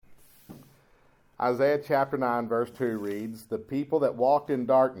Isaiah chapter 9 verse 2 reads, "The people that walked in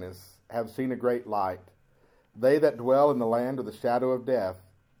darkness have seen a great light. They that dwell in the land of the shadow of death,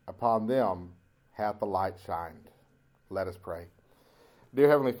 upon them hath the light shined." Let us pray. Dear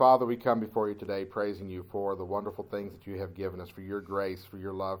Heavenly Father, we come before you today praising you for the wonderful things that you have given us, for your grace, for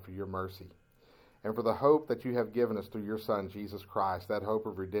your love, for your mercy, and for the hope that you have given us through your Son, Jesus Christ, that hope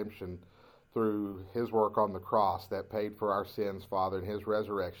of redemption through his work on the cross that paid for our sins, Father, and his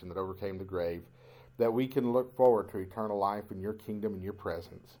resurrection that overcame the grave, that we can look forward to eternal life in your kingdom and your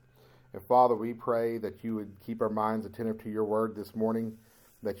presence. And Father, we pray that you would keep our minds attentive to your word this morning,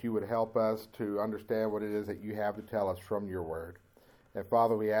 that you would help us to understand what it is that you have to tell us from your word. And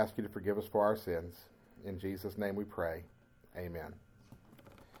Father, we ask you to forgive us for our sins. In Jesus' name we pray. Amen.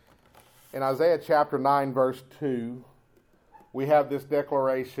 In Isaiah chapter 9, verse 2, we have this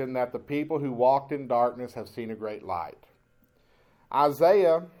declaration that the people who walked in darkness have seen a great light.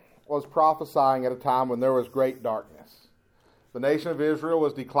 Isaiah was prophesying at a time when there was great darkness. The nation of Israel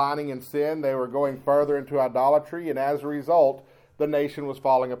was declining in sin. They were going further into idolatry, and as a result, the nation was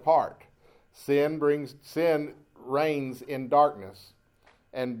falling apart. Sin reigns in darkness,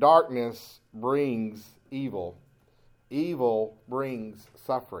 and darkness brings evil. Evil brings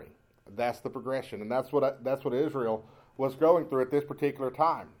suffering. That's the progression, and that's what Israel was going through at this particular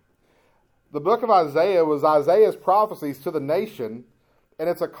time. The book of Isaiah was Isaiah's prophecies to the nation, and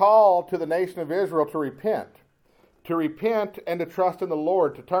it's a call to the nation of Israel to repent and to trust in the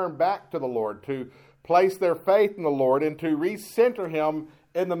Lord, to turn back to the Lord, to place their faith in the Lord, and to recenter him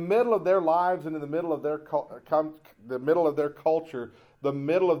in the middle of their lives and in the middle of their culture, the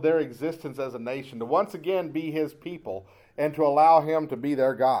middle of their existence as a nation, to once again be his people and to allow him to be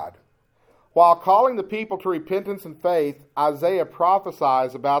their God. While calling the people to repentance and faith, Isaiah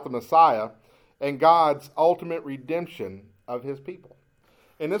prophesies about the Messiah and God's ultimate redemption of his people.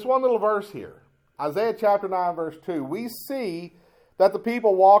 In this one little verse here, Isaiah chapter 9, verse 2, we see that the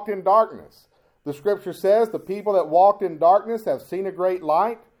people walked in darkness. The scripture says, "The people that walked in darkness have seen a great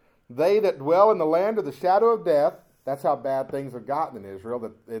light. They that dwell in the land of the shadow of death," that's how bad things have gotten in Israel,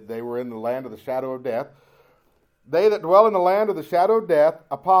 that they were in the land of the shadow of death. "They that dwell in the land of the shadow of death,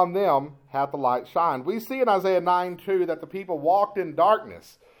 upon them hath the light shined." We see in Isaiah 9:2 that the people walked in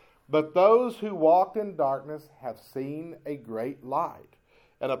darkness, but those who walked in darkness have seen a great light.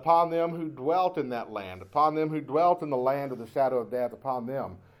 And upon them who dwelt in that land, upon them who dwelt in the land of the shadow of death, upon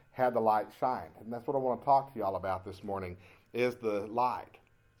them had the light shined. And that's what I want to talk to you all about this morning, is the light.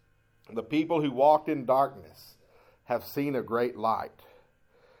 The people who walked in darkness have seen a great light.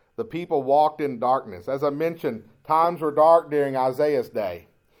 The people walked in darkness. As I mentioned, times were dark during Isaiah's day.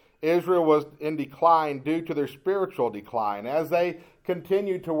 Israel was in decline due to their spiritual decline. As they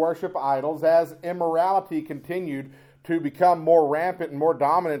continued to worship idols, as immorality continued to become more rampant and more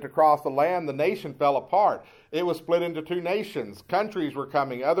dominant across the land, the nation fell apart. It was split into two nations.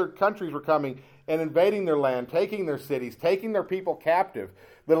 Other countries were coming and invading their land, taking their cities, taking their people captive.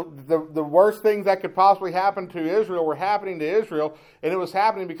 The worst things that could possibly happen to Israel were happening to Israel, and it was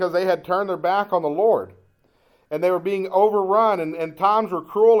happening because they had turned their back on the Lord. And they were being overrun, and times were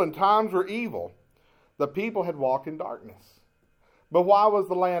cruel and times were evil. The people had walked in darkness. But why was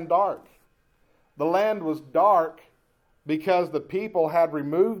the land dark? The land was dark because the people had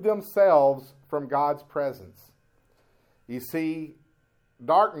removed themselves from God's presence. You see,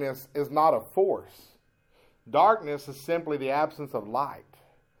 darkness is not a force. Darkness is simply the absence of light.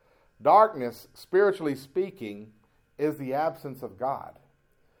 Darkness, spiritually speaking, is the absence of God.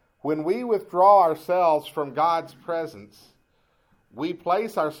 When we withdraw ourselves from God's presence, we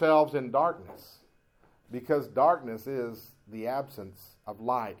place ourselves in darkness, because darkness is the absence of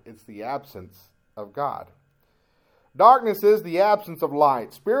light. It's the absence of God. Darkness is the absence of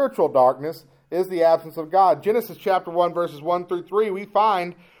light. Spiritual darkness is the absence of God. Genesis chapter 1, verses 1 through 3, we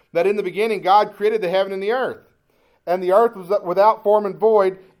find that in the beginning God created the heaven and the earth. And the earth was without form and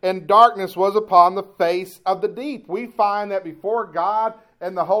void, and darkness was upon the face of the deep. We find that before God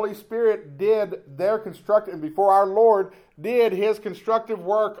and the Holy Spirit did their constructive, and before our Lord did his constructive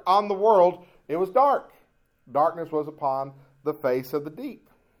work on the world, it was dark. Darkness was upon the face of the deep.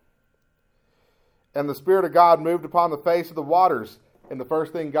 And the Spirit of God moved upon the face of the waters. And the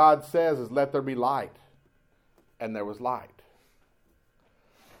first thing God says is, "Let there be light." And there was light.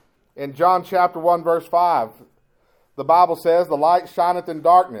 In John chapter 1, verse 5, the Bible says, "The light shineth in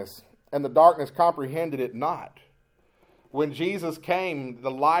darkness, and the darkness comprehended it not." When Jesus came, the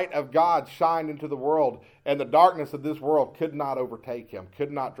light of God shined into the world, and the darkness of this world could not overtake him,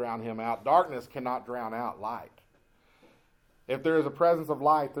 could not drown him out. Darkness cannot drown out light. If there is a presence of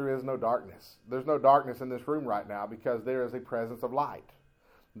light, there is no darkness. There's no darkness in this room right now because there is a presence of light.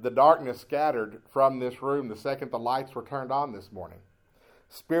 the darkness scattered from this room the second the lights were turned on this morning.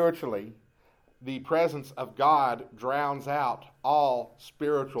 Spiritually, the presence of God drowns out all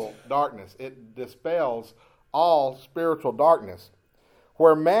spiritual darkness. It dispels all spiritual darkness.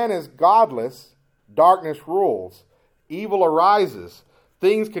 Where man is godless, darkness rules. Evil arises.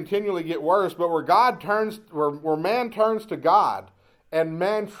 Things continually get worse. But where man turns to God and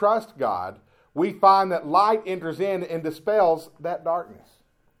man trusts God, we find that light enters in and dispels that darkness.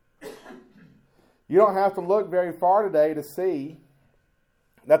 You don't have to look very far today to see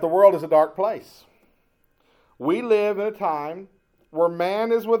that the world is a dark place. We live in a time where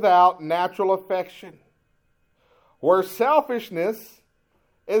man is without natural affection, where selfishness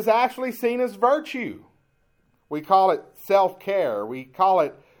is actually seen as virtue. We call it self-care. We call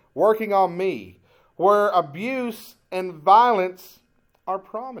it working on me, where abuse and violence are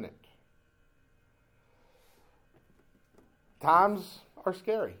prominent. Times are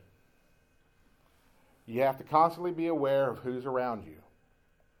scary. You have to constantly be aware of who's around you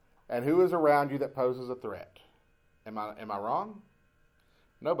and who is around you that poses a threat. Am I wrong?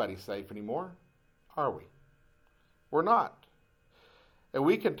 Nobody's safe anymore, are we? We're not. And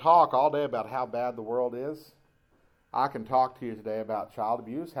we can talk all day about how bad the world is. I can talk to you today about child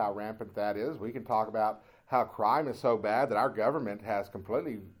abuse, how rampant that is. We can talk about how crime is so bad that our government has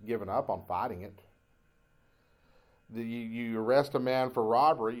completely given up on fighting it. You arrest a man for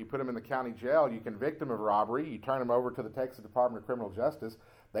robbery, you put him in the county jail, you convict him of robbery, you turn him over to the Texas Department of Criminal Justice.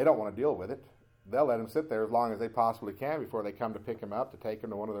 They don't want to deal with it. They'll let him sit there as long as they possibly can before they come to pick him up to take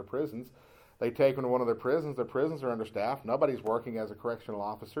him to one of their prisons. They take him to one of their prisons. Their prisons are understaffed. Nobody's working as a correctional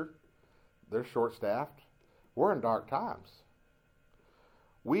officer. They're short-staffed. We're in dark times.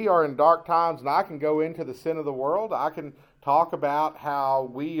 We are in dark times, and I can go into the sin of the world. I can talk about how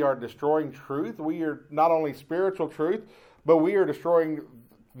we are destroying truth. We are not only spiritual truth, but we are destroying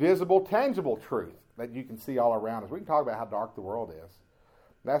visible, tangible truth that you can see all around us. We can talk about how dark the world is.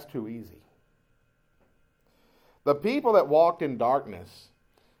 That's too easy. The people that walked in darkness,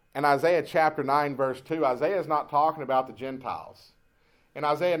 in Isaiah chapter 9, verse 2, Isaiah is not talking about the Gentiles. In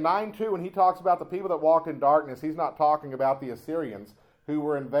Isaiah 9:2, when he talks about the people that walked in darkness, he's not talking about the Assyrians who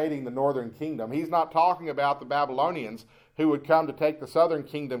were invading the northern kingdom. He's not talking about the Babylonians who would come to take the southern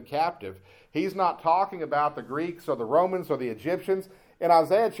kingdom captive. He's not talking about the Greeks or the Romans or the Egyptians. In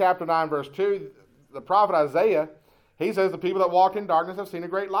Isaiah chapter 9, verse 2, the prophet Isaiah, he says the people that walk in darkness have seen a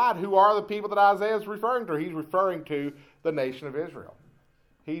great light. Who are the people that Isaiah is referring to? He's referring to the nation of Israel.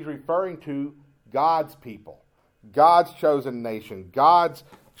 He's referring to God's people, God's chosen nation, God's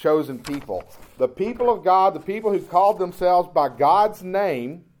chosen people. The people of God, the people who called themselves by God's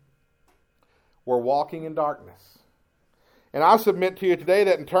name, were walking in darkness. And I submit to you today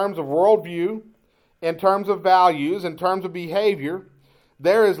that in terms of worldview, in terms of values, in terms of behavior,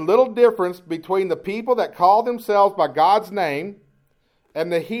 there is little difference between the people that call themselves by God's name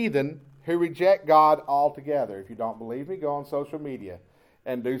and the heathen who reject God altogether. If you don't believe me, go on social media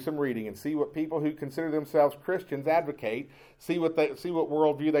and do some reading and see what people who consider themselves Christians advocate, see what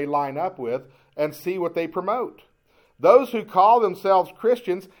worldview they line up with, and see what they promote. Those who call themselves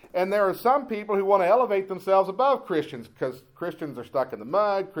Christians, and there are some people who want to elevate themselves above Christians because Christians are stuck in the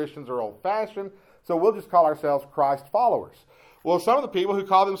mud, Christians are old-fashioned, so we'll just call ourselves Christ followers. Well, some of the people who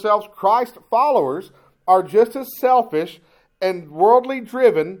call themselves Christ followers are just as selfish and worldly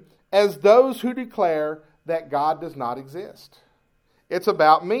driven as those who declare that God does not exist. It's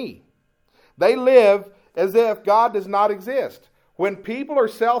about me. They live as if God does not exist. When people are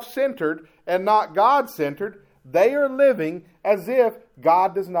self-centered and not God-centered, they are living as if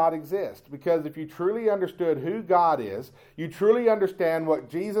God does not exist. Because if you truly understood who God is, you truly understand what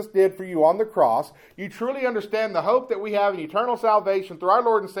Jesus did for you on the cross, you truly understand the hope that we have in eternal salvation through our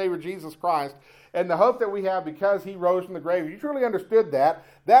Lord and Savior Jesus Christ, and the hope that we have because He rose from the grave, if you truly understood that,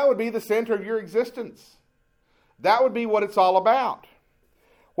 that would be the center of your existence. That would be what it's all about.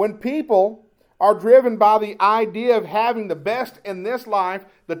 When people are driven by the idea of having the best in this life,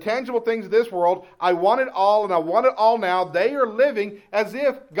 the tangible things of this world, I want it all and I want it all now, they are living as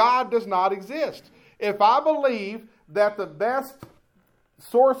if God does not exist. If I believe that the best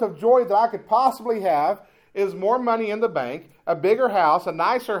source of joy that I could possibly have is more money in the bank, a bigger house, a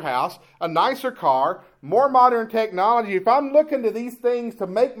nicer car, more modern technology. If I'm looking to these things to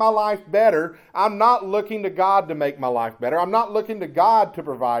make my life better, I'm not looking to God to make my life better. I'm not looking to God to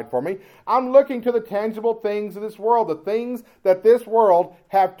provide for me. I'm looking to the tangible things of this world, the things that this world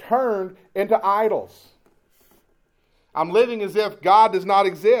have turned into idols. I'm living as if God does not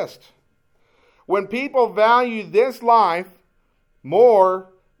exist. When people value this life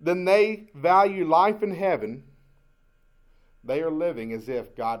more than they value life in heaven, they are living as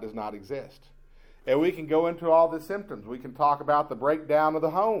if God does not exist. And we can go into all the symptoms. We can talk about the breakdown of the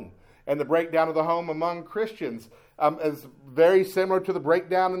home. And the breakdown of the home among Christians is very similar to the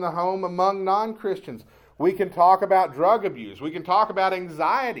breakdown in the home among non-Christians. We can talk about drug abuse. We can talk about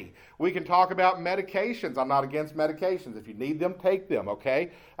anxiety. We can talk about medications. I'm not against medications. If you need them, take them,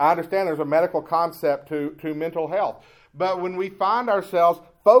 okay? I understand there's a medical concept to mental health. But when we find ourselves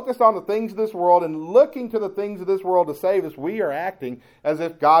focused on the things of this world and looking to the things of this world to save us, we are acting as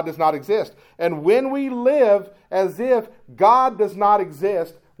if God does not exist. And when we live as if God does not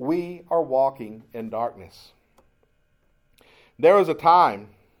exist, we are walking in darkness. There was a time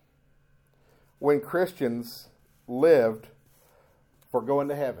when Christians lived for going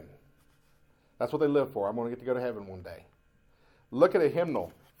to heaven. That's what they lived for. I'm going to get to go to heaven one day. Look at a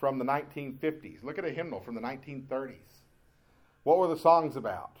hymnal from the 1950s. Look at a hymnal from the 1930s. What were the songs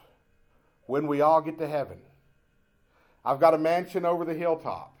about? When we all get to heaven. I've got a mansion over the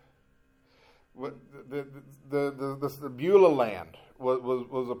hilltop. The Beulah Land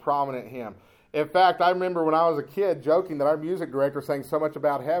was a prominent hymn. In fact, I remember when I was a kid joking that our music director sang so much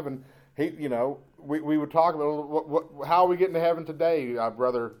about heaven. We would talk about how are we getting to heaven today,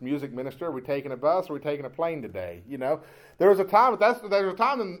 brother music minister? Are we taking a bus or are we taking a plane today? There was a time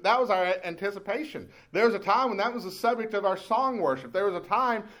when that was our anticipation. There was a time when that was the subject of our song worship. There was a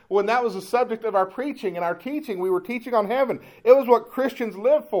time when that was the subject of our preaching and our teaching. We were teaching on heaven. It was what Christians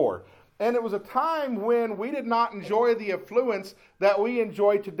live for. And it was a time when we did not enjoy the affluence that we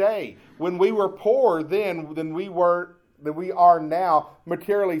enjoy today. When we were poor then than we are now,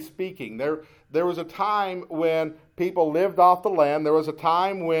 materially speaking. There was a time when people lived off the land. There was a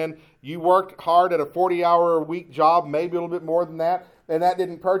time when you worked hard at a 40-hour-a-week job, maybe a little bit more than that, and that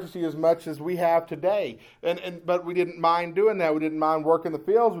didn't purchase you as much as we have today. But we didn't mind doing that. We didn't mind working the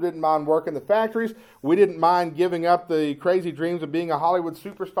fields. We didn't mind working the factories. We didn't mind giving up the crazy dreams of being a Hollywood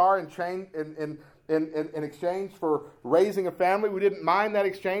superstar in exchange for raising a family. We didn't mind that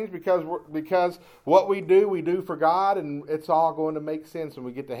exchange because what we do for God, and it's all going to make sense when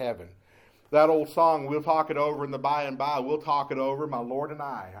we get to heaven. That old song, we'll talk it over in the by and by. We'll talk it over, my Lord and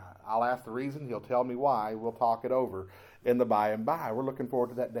I. I'll ask the reason. He'll tell me why. We'll talk it over in the by and by. We're looking forward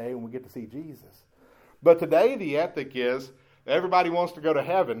to that day when we get to see Jesus. But today the ethic is everybody wants to go to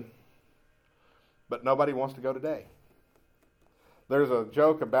heaven, but nobody wants to go today. There's a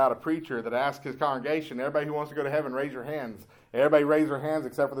joke about a preacher that asked his congregation, everybody who wants to go to heaven, raise your hands. Everybody raised their hands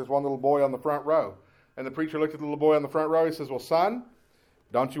except for this one little boy on the front row. And the preacher looked at the little boy on the front row. He says, well, son,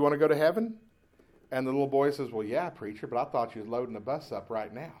 don't you want to go to heaven? And the little boy says, well, yeah, preacher, but I thought you was loading the bus up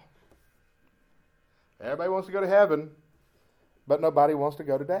right now. Everybody wants to go to heaven, but nobody wants to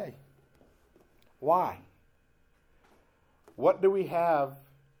go today. Why? What do we have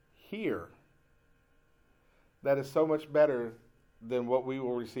here that is so much better than what we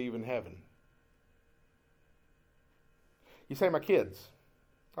will receive in heaven? You say, my kids.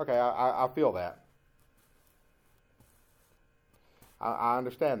 Okay, I feel that. I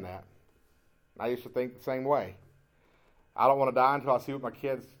understand that. I used to think the same way. I don't want to die until I see what my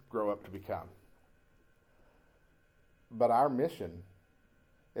kids grow up to become. But our mission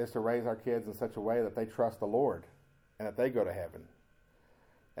is to raise our kids in such a way that they trust the Lord and that they go to heaven.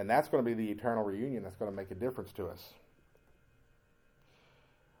 And that's going to be the eternal reunion that's going to make a difference to us.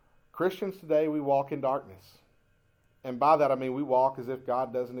 Christians today, we walk in darkness. And by that I mean we walk as if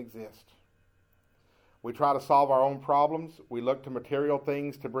God doesn't exist. We try to solve our own problems. We look to material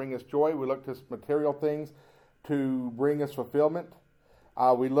things to bring us joy. We look to material things to bring us fulfillment.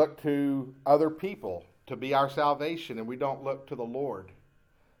 We look to other people to be our salvation, and we don't look to the Lord,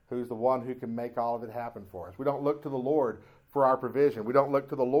 who's the one who can make all of it happen for us. We don't look to the Lord for our provision. We don't look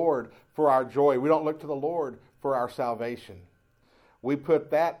to the Lord for our joy. We don't look to the Lord for our salvation. We put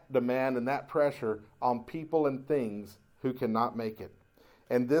that demand and that pressure on people and things who cannot make it.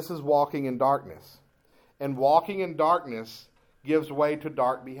 And this is walking in darkness. And walking in darkness gives way to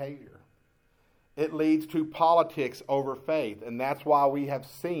dark behavior. It leads to politics over faith. And that's why we have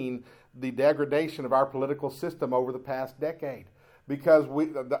seen the degradation of our political system over the past decade. Because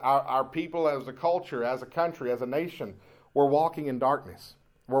our people as a culture, as a country, as a nation, we're walking in darkness.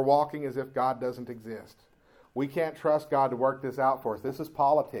 We're walking as if God doesn't exist. We can't trust God to work this out for us. This is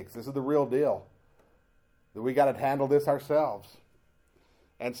politics. This is the real deal. We got to handle this ourselves.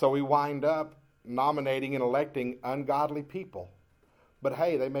 And so we wind up nominating and electing ungodly people. But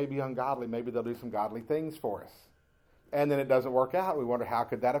hey, they may be ungodly. Maybe they'll do some godly things for us. And then it doesn't work out. We wonder, how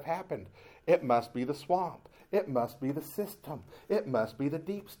could that have happened? It must be the swamp. It must be the system. It must be the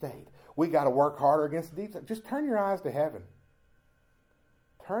deep state. We got to work harder against the deep state. Just turn your eyes to heaven.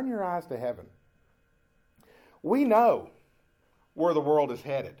 Turn your eyes to heaven. We know where the world is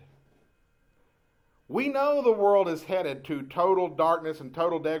headed. We know the world is headed to total darkness and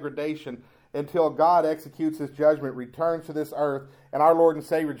total degradation until God executes his judgment, returns to this earth, and our Lord and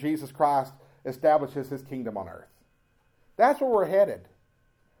Savior Jesus Christ establishes his kingdom on earth. That's where we're headed.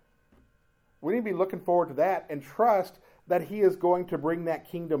 We need to be looking forward to that and trust that he is going to bring that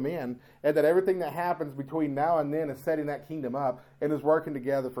kingdom in, and that everything that happens between now and then is setting that kingdom up and is working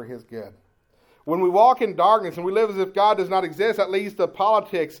together for his good. When we walk in darkness and we live as if God does not exist, that leads to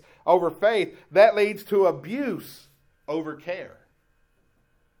politics over faith. That leads to abuse over care.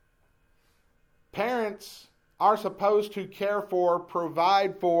 Parents are supposed to care for,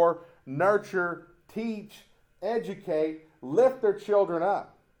 provide for, nurture, teach, educate, lift their children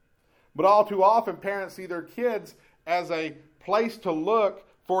up. But all too often, parents see their kids as a place to look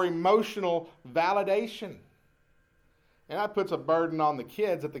for emotional validation. And that puts a burden on the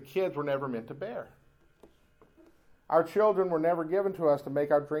kids that the kids were never meant to bear. Our children were never given to us to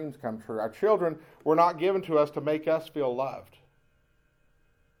make our dreams come true. Our children were not given to us to make us feel loved.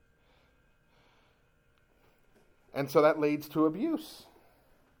 And so that leads to abuse.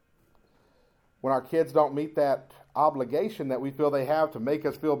 When our kids don't meet that obligation that we feel they have to make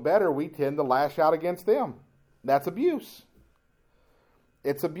us feel better, we tend to lash out against them. That's abuse.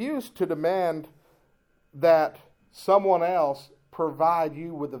 It's abuse to demand that someone else provide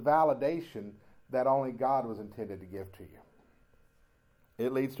you with the validation that only God was intended to give to you.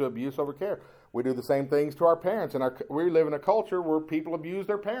 It leads to abuse over care. We do the same things to our parents. And we live in a culture where people abuse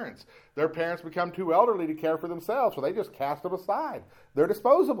their parents. Their parents become too elderly to care for themselves, so they just cast them aside. They're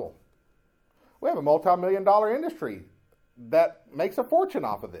disposable. We have a multi-million-dollar industry that makes a fortune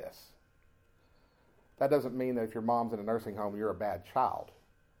off of this. That doesn't mean that if your mom's in a nursing home, you're a bad child.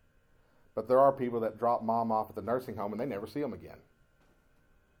 But there are people that drop mom off at the nursing home and they never see them again.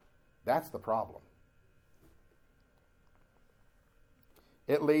 That's the problem.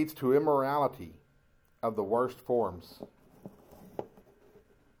 It leads to immorality of the worst forms.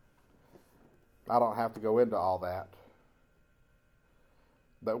 I don't have to go into all that.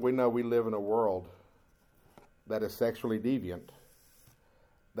 But we know we live in a world that is sexually deviant,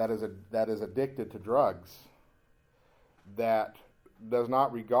 that is addicted to drugs, that does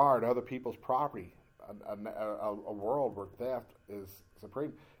not regard other people's property, a world where theft is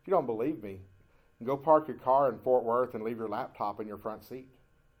supreme. If you don't believe me, go park your car in Fort Worth and leave your laptop in your front seat.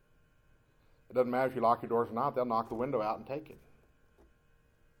 It doesn't matter if you lock your doors or not, they'll knock the window out and take it.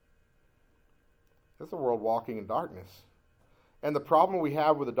 This is a world walking in darkness. And the problem we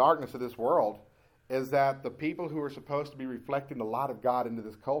have with the darkness of this world is that the people who are supposed to be reflecting the light of God into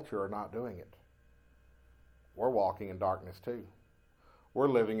this culture are not doing it. We're walking in darkness too. We're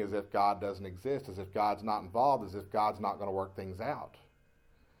living as if God doesn't exist, as if God's not involved, as if God's not going to work things out.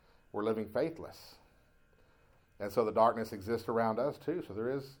 We're living faithless. And so the darkness exists around us too, so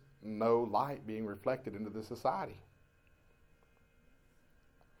there is no light being reflected into the society.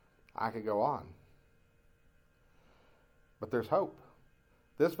 I could go on. But there's hope.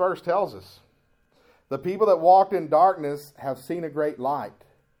 This verse tells us, the people that walked in darkness have seen a great light.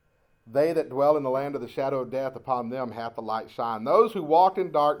 They that dwell in the land of the shadow of death, upon them hath the light shine. Those who walked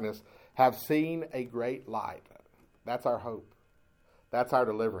in darkness have seen a great light. That's our hope. That's our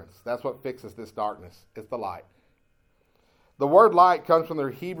deliverance. That's what fixes this darkness. It's the light. The word light comes from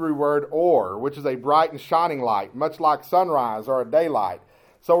the Hebrew word or, which is a bright and shining light, much like sunrise or a daylight.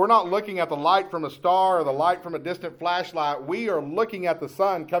 So we're not looking at the light from a star or the light from a distant flashlight. We are looking at the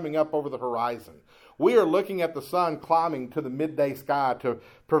sun coming up over the horizon. We are looking at the sun climbing to the midday sky to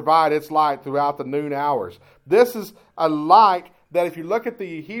provide its light throughout the noon hours. This is a light that if you look at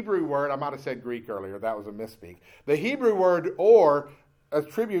the Hebrew word, I might have said Greek earlier, that was a misspeak. The Hebrew word or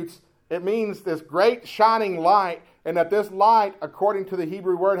attributes, it means this great shining light, and that this light, according to the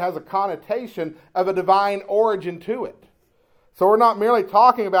Hebrew word, has a connotation of a divine origin to it. So we're not merely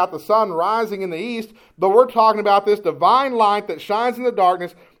talking about the sun rising in the east, but we're talking about this divine light that shines in the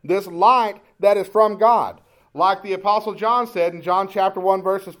darkness, this light that is from God. Like the Apostle John said in John chapter 1,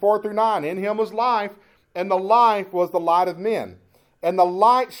 verses 4 through 9, in him was life, and the life was the light of men. And the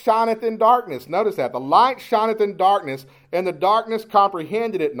light shineth in darkness. Notice that. The light shineth in darkness, and the darkness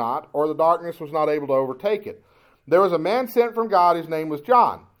comprehended it not, or the darkness was not able to overtake it. There was a man sent from God whose name was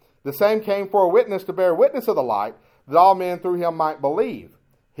John. The same came for a witness to bear witness of the light, that all men through him might believe.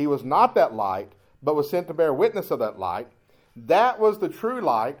 He was not that light, but was sent to bear witness of that light. That was the true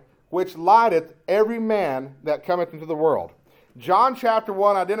light, which lighteth every man that cometh into the world. John chapter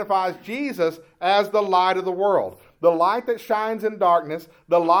 1 identifies Jesus as the light of the world. The light that shines in darkness,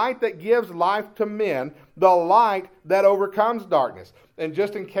 the light that gives life to men, the light that overcomes darkness. And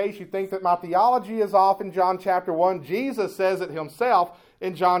just in case you think that my theology is off in John chapter 1, Jesus says it himself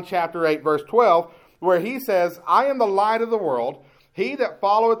in John chapter 8 verse 12, where he says, I am the light of the world. He that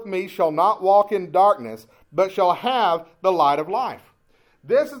followeth me shall not walk in darkness, but shall have the light of life.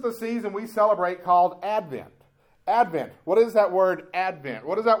 This is the season we celebrate called Advent. Advent. What is that word Advent?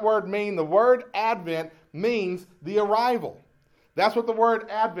 What does that word mean? The word Advent means the arrival. That's what the word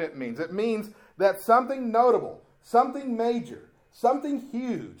Advent means. It means that something notable, something major, something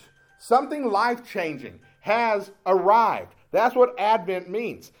huge, something life-changing has arrived. That's what Advent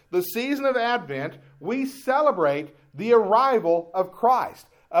means. The season of Advent, we celebrate the arrival of Christ,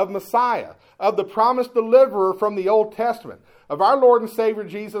 of Messiah, of the promised deliverer from the Old Testament, of our Lord and Savior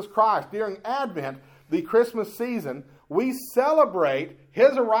Jesus Christ. During Advent, the Christmas season, we celebrate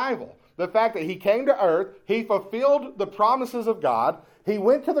his arrival. The fact that he came to earth, he fulfilled the promises of God, he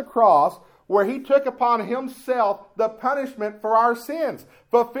went to the cross where he took upon himself the punishment for our sins,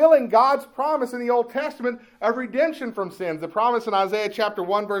 fulfilling God's promise in the Old Testament of redemption from sins. The promise in Isaiah chapter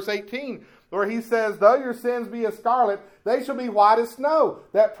 1 verse 18, where he says, though your sins be as scarlet, they shall be white as snow.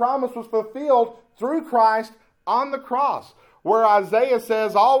 That promise was fulfilled through Christ on the cross, where Isaiah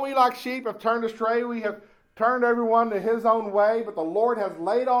says, all we like sheep have turned astray, we have turned everyone to his own way, but the Lord has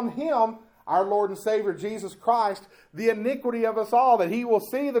laid on him, our Lord and Savior Jesus Christ, the iniquity of us all, that he will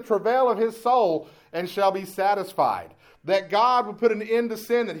see the travail of his soul and shall be satisfied. That God would put an end to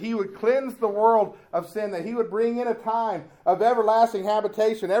sin, that he would cleanse the world of sin, that he would bring in a time of everlasting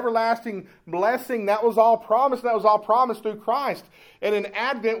habitation, everlasting blessing. That was all promised. That was all promised through Christ. And in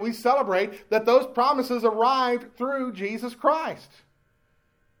Advent, we celebrate that those promises arrived through Jesus Christ.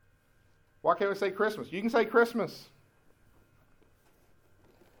 Why can't we say Christmas? You can say Christmas.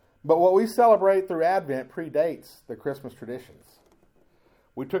 But what we celebrate through Advent predates the Christmas traditions.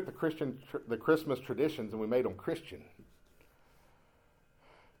 We took the Christmas traditions and we made them Christian.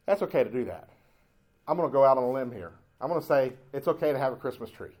 That's okay to do that. I'm going to go out on a limb here. I'm going to say it's okay to have a Christmas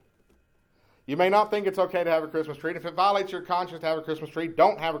tree. You may not think it's okay to have a Christmas tree. And if it violates your conscience to have a Christmas tree,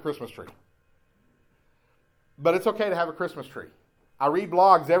 don't have a Christmas tree. But it's okay to have a Christmas tree. I read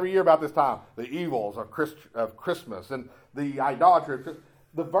blogs every year about this time. The evils of Christmas and the idolatry of Christmas.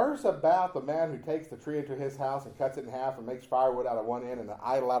 The verse about the man who takes the tree into his house and cuts it in half and makes firewood out of one end and the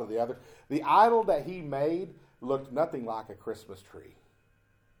idol out of the other. The idol that he made looked nothing like a Christmas tree.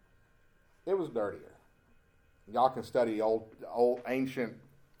 It was dirtier. Y'all can study old ancient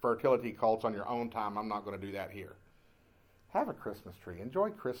fertility cults on your own time. I'm not going to do that here. Have a Christmas tree. Enjoy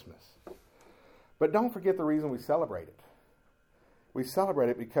Christmas. But don't forget the reason we celebrate it. We celebrate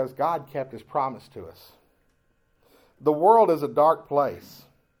it because God kept his promise to us. The world is a dark place,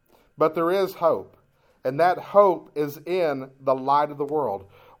 but there is hope, and that hope is in the light of the world.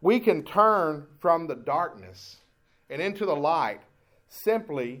 We can turn from the darkness and into the light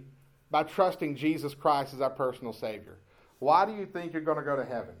simply by trusting Jesus Christ as our personal Savior. Why do you think you're going to go to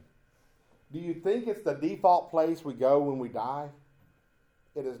heaven? Do you think it's the default place we go when we die?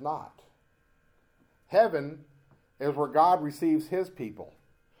 It is not. Heaven is where God receives his people.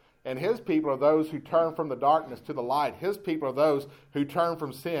 And his people are those who turn from the darkness to the light. His people are those who turn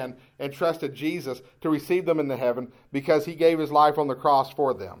from sin and trusted Jesus to receive them into heaven because he gave his life on the cross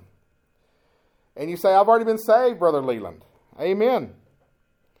for them. And you say, I've already been saved, Brother Leland. Amen.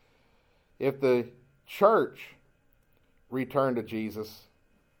 If the church returned to Jesus,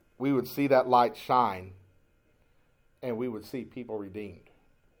 we would see that light shine and we would see people redeemed.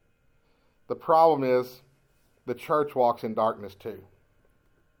 The problem is the church walks in darkness too.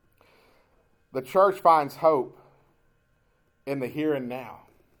 The church finds hope in the here and now.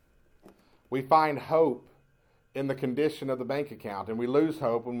 We find hope in the condition of the bank account, and we lose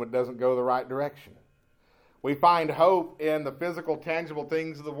hope when it doesn't go the right direction. We find hope in the physical, tangible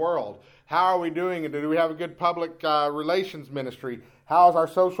things of the world. How are we doing? Do we have a good public relations ministry? How is our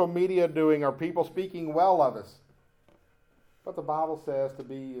social media doing? Are people speaking well of us? But the Bible says to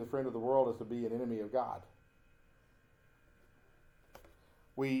be a friend of the world is to be an enemy of God.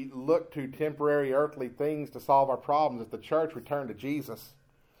 We look to temporary earthly things to solve our problems. If the church returned to Jesus,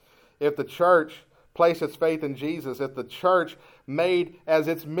 if the church placed its faith in Jesus, if the church made as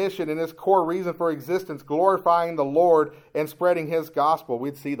its mission and its core reason for existence glorifying the Lord and spreading his gospel,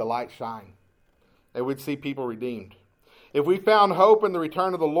 we'd see the light shine and we'd see people redeemed. If we found hope in the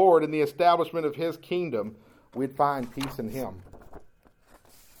return of the Lord and the establishment of his kingdom, we'd find peace in him.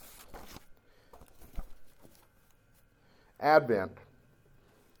 Advent,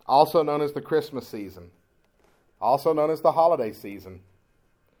 also known as the Christmas season, also known as the holiday season,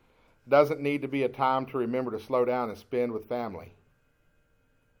 doesn't need to be a time to remember to slow down and spend with family.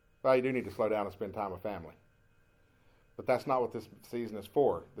 Well, you do need to slow down and spend time with family. But that's not what this season is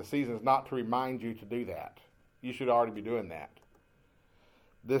for. The season is not to remind you to do that. You should already be doing that.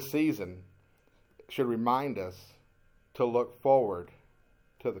 This season should remind us to look forward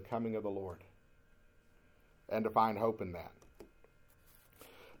to the coming of the Lord and to find hope in that.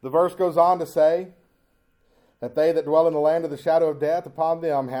 The verse goes on to say that they that dwell in the land of the shadow of death, upon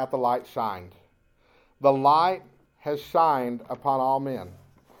them hath the light shined. The light has shined upon all men.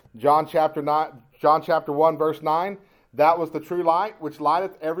 John chapter 1, verse 9, that was the true light, which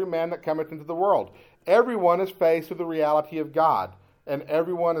lighteth every man that cometh into the world. Everyone is faced with the reality of God, and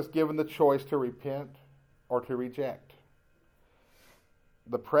everyone is given the choice to repent or to reject.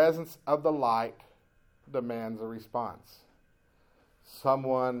 The presence of the light demands a response.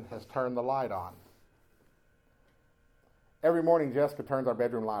 Someone has turned the light on. Every morning, Jessica turns our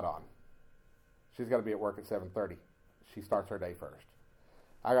bedroom light on. She's got to be at work at 7:30. She starts her day first.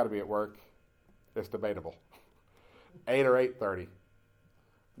 I got to be at work. It's debatable. 8 or 8:30.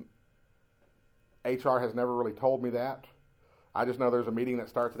 HR has never really told me that. I just know there's a meeting that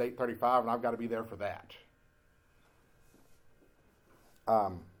starts at 8:35, and I've got to be there for that.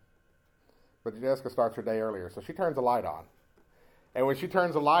 But Jessica starts her day earlier, so she turns the light on. And when she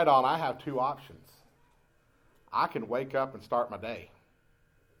turns the light on, I have two options. I can wake up and start my day.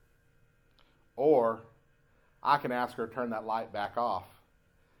 Or I can ask her to turn that light back off,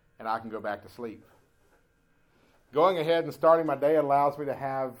 and I can go back to sleep. Going ahead and starting my day allows me to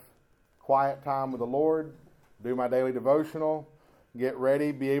have quiet time with the Lord, do my daily devotional, get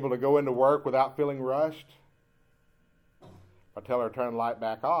ready, be able to go into work without feeling rushed. If I tell her to turn the light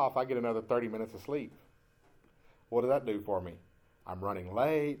back off, I get another 30 minutes of sleep. What does that do for me? I'm running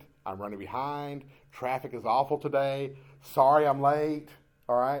late. I'm running behind. Traffic is awful today. Sorry I'm late.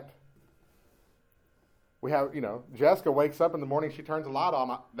 All right? We have, Jessica wakes up in the morning, she turns the light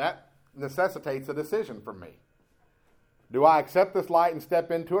on. That necessitates a decision from me. Do I accept this light and step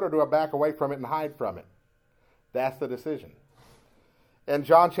into it, or do I back away from it and hide from it? That's the decision. In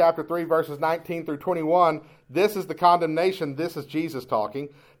John chapter 3, verses 19 through 21, this is the condemnation, this is Jesus talking,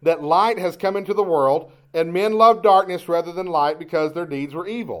 that light has come into the world, and men love darkness rather than light, because their deeds were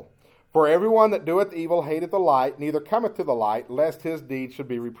evil. For everyone that doeth evil hateth the light, neither cometh to the light, lest his deeds should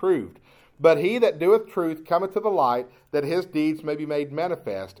be reproved. But he that doeth truth cometh to the light, that his deeds may be made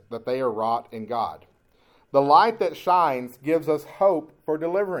manifest, that they are wrought in God. The light that shines gives us hope for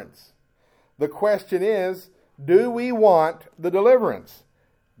deliverance. The question is, do we want the deliverance?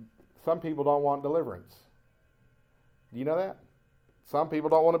 Some people don't want deliverance. Do you know that? Some people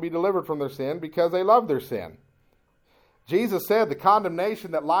don't want to be delivered from their sin because they love their sin. Jesus said the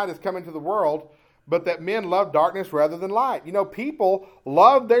condemnation that light has come into the world, but that men love darkness rather than light. People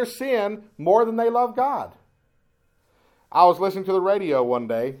love their sin more than they love God. I was listening to the radio one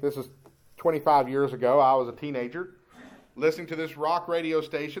day. This is 25 years ago. I was a teenager listening to this rock radio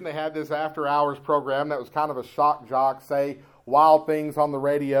station. They had this after hours program that was kind of a shock jock, say wild things on the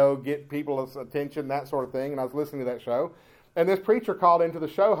radio, get people's attention, that sort of thing. And I was listening to that show. And this preacher called into the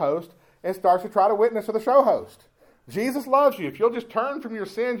show host and starts to try to witness to the show host. Jesus loves you. If you'll just turn from your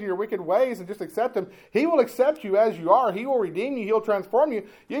sins and your wicked ways and just accept Him, He will accept you as you are. He will redeem you. He'll transform you.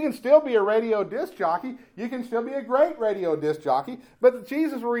 You can still be a radio disc jockey. You can still be a great radio disc jockey. But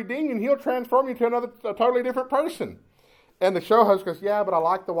Jesus will redeem you and He'll transform you to a totally different person. And the show host goes, yeah, but I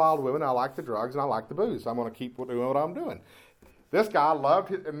like the wild women, I like the drugs, and I like the booze. I'm going to keep doing what I'm doing. This guy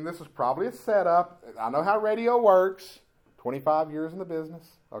loved it, and this is probably a setup. I know how radio works. 25 years in the business,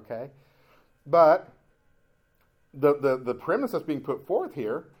 okay? But the premise that's being put forth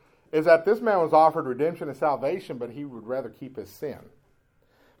here is that this man was offered redemption and salvation, but he would rather keep his sin.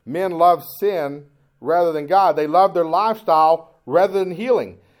 Men love sin rather than God. They love their lifestyle rather than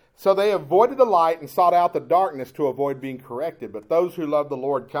healing. So they avoided the light and sought out the darkness to avoid being corrected. But those who love the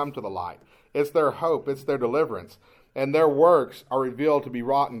Lord come to the light. It's their hope. It's their deliverance. And their works are revealed to be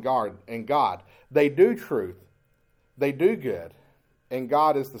wrought in God. They do truth. They do good. And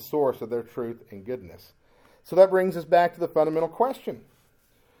God is the source of their truth and goodness. So that brings us back to the fundamental question.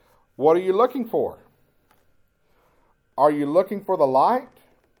 What are you looking for? Are you looking for the light?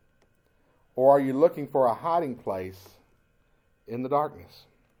 Or are you looking for a hiding place in the darkness?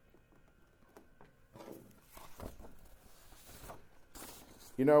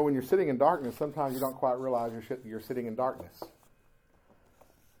 When you're sitting in darkness, sometimes you don't quite realize you're sitting in darkness.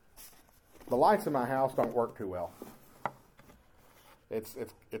 The lights in my house don't work too well. It's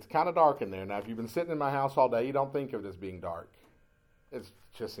kind of dark in there. Now, if you've been sitting in my house all day, you don't think of it as being dark. It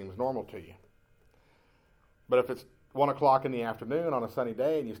just seems normal to you. But if it's 1 o'clock in the afternoon on a sunny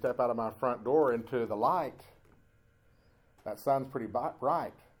day and you step out of my front door into the light, that sun's pretty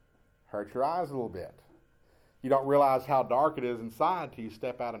bright. Hurts your eyes a little bit. You don't realize how dark it is inside till you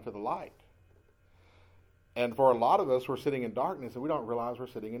step out into the light. And for a lot of us, we're sitting in darkness and we don't realize we're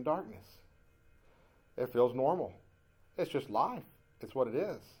sitting in darkness. It feels normal. It's just life. It's what it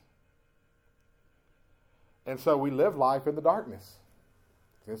is. And so we live life in the darkness.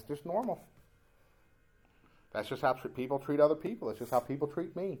 It's just normal. That's just how people treat other people. It's just how people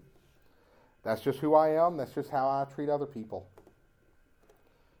treat me. That's just who I am. That's just how I treat other people.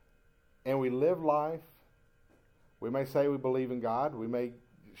 And we live life. We may say we believe in God. We may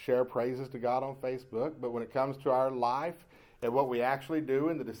share praises to God on Facebook. But when it comes to our life and what we actually do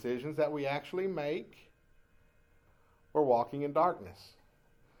and the decisions that we actually make, we're walking in darkness.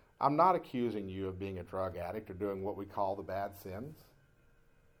 I'm not accusing you of being a drug addict or doing what we call the bad sins.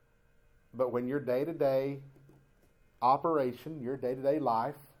 But when your day-to-day operation, your day-to-day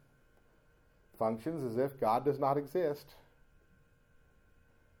life functions as if God does not exist,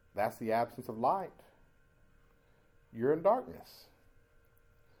 that's the absence of light. You're in darkness.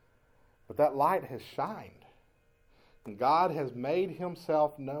 But that light has shined. And God has made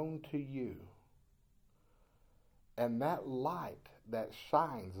himself known to you. And that light that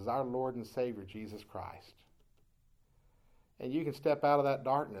shines is our Lord and Savior, Jesus Christ. And you can step out of that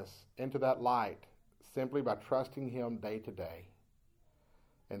darkness into that light simply by trusting him day to day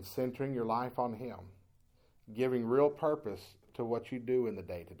and centering your life on him, giving real purpose to what you do in the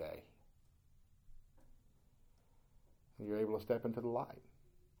day to day. And you're able to step into the light.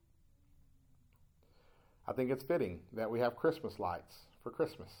 I think it's fitting that we have Christmas lights for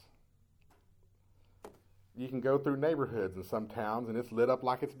Christmas. You can go through neighborhoods in some towns and it's lit up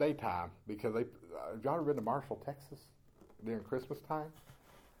like it's daytime because have y'all ever been to Marshall, Texas during Christmas time?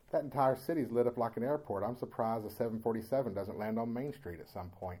 That entire city's lit up like an airport. I'm surprised the 747 doesn't land on Main Street at some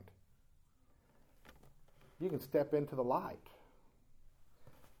point. You can step into the light.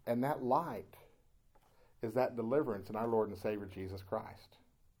 And that light is that deliverance in our Lord and Savior Jesus Christ.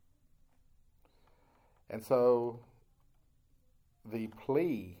 And so the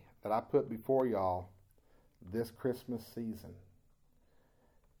plea that I put before y'all this Christmas season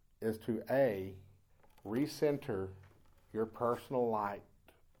is to A, recenter your personal life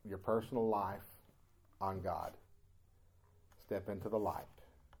on God. Step into the light.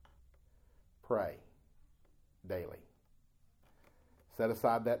 Pray daily. Set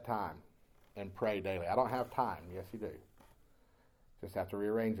aside that time and pray daily. I don't have time. Yes, you do. Just have to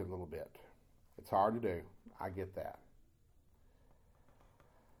rearrange it a little bit. It's hard to do. I get that.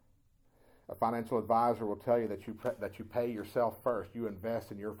 A financial advisor will tell you that you pay yourself first. You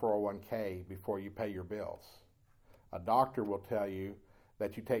invest in your 401k before you pay your bills. A doctor will tell you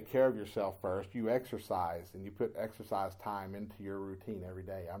that you take care of yourself first. You exercise, and you put exercise time into your routine every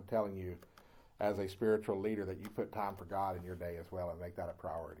day. I'm telling you, as a spiritual leader, that you put time for God in your day as well and make that a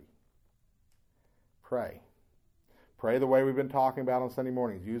priority. Pray. Pray the way we've been talking about on Sunday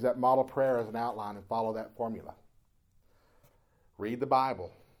mornings. Use that model prayer as an outline and follow that formula. Read the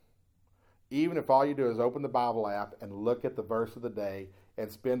Bible. Even if all you do is open the Bible app and look at the verse of the day and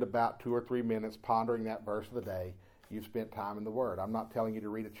spend about 2 or 3 minutes pondering that verse of the day, you've spent time in the Word. I'm not telling you to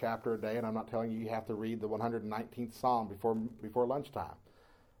read a chapter a day, and I'm not telling you have to read the 119th Psalm before lunchtime.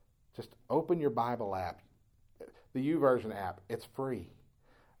 Just open your Bible app, the YouVersion app. It's free.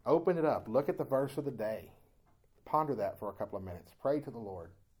 Open it up. Look at the verse of the day. Ponder that for a couple of minutes. Pray to the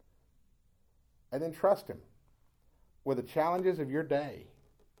Lord. And then trust him. With the challenges of your day,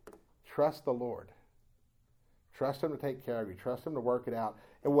 trust the Lord. Trust him to take care of you. Trust him to work it out.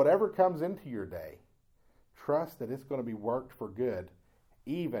 And whatever comes into your day, trust that it's going to be worked for good,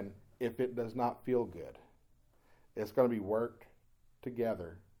 even if it does not feel good. It's going to be worked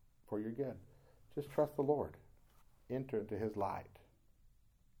together for your good. Just trust the Lord. Enter into his light.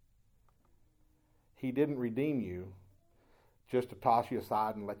 He didn't redeem you just to toss you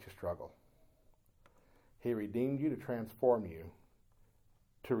aside and let you struggle. He redeemed you to transform you,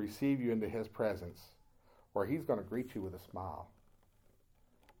 to receive you into his presence, where he's going to greet you with a smile.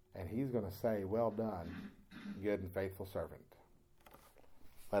 And he's going to say, "Well done, good and faithful servant."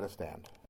 Let us stand.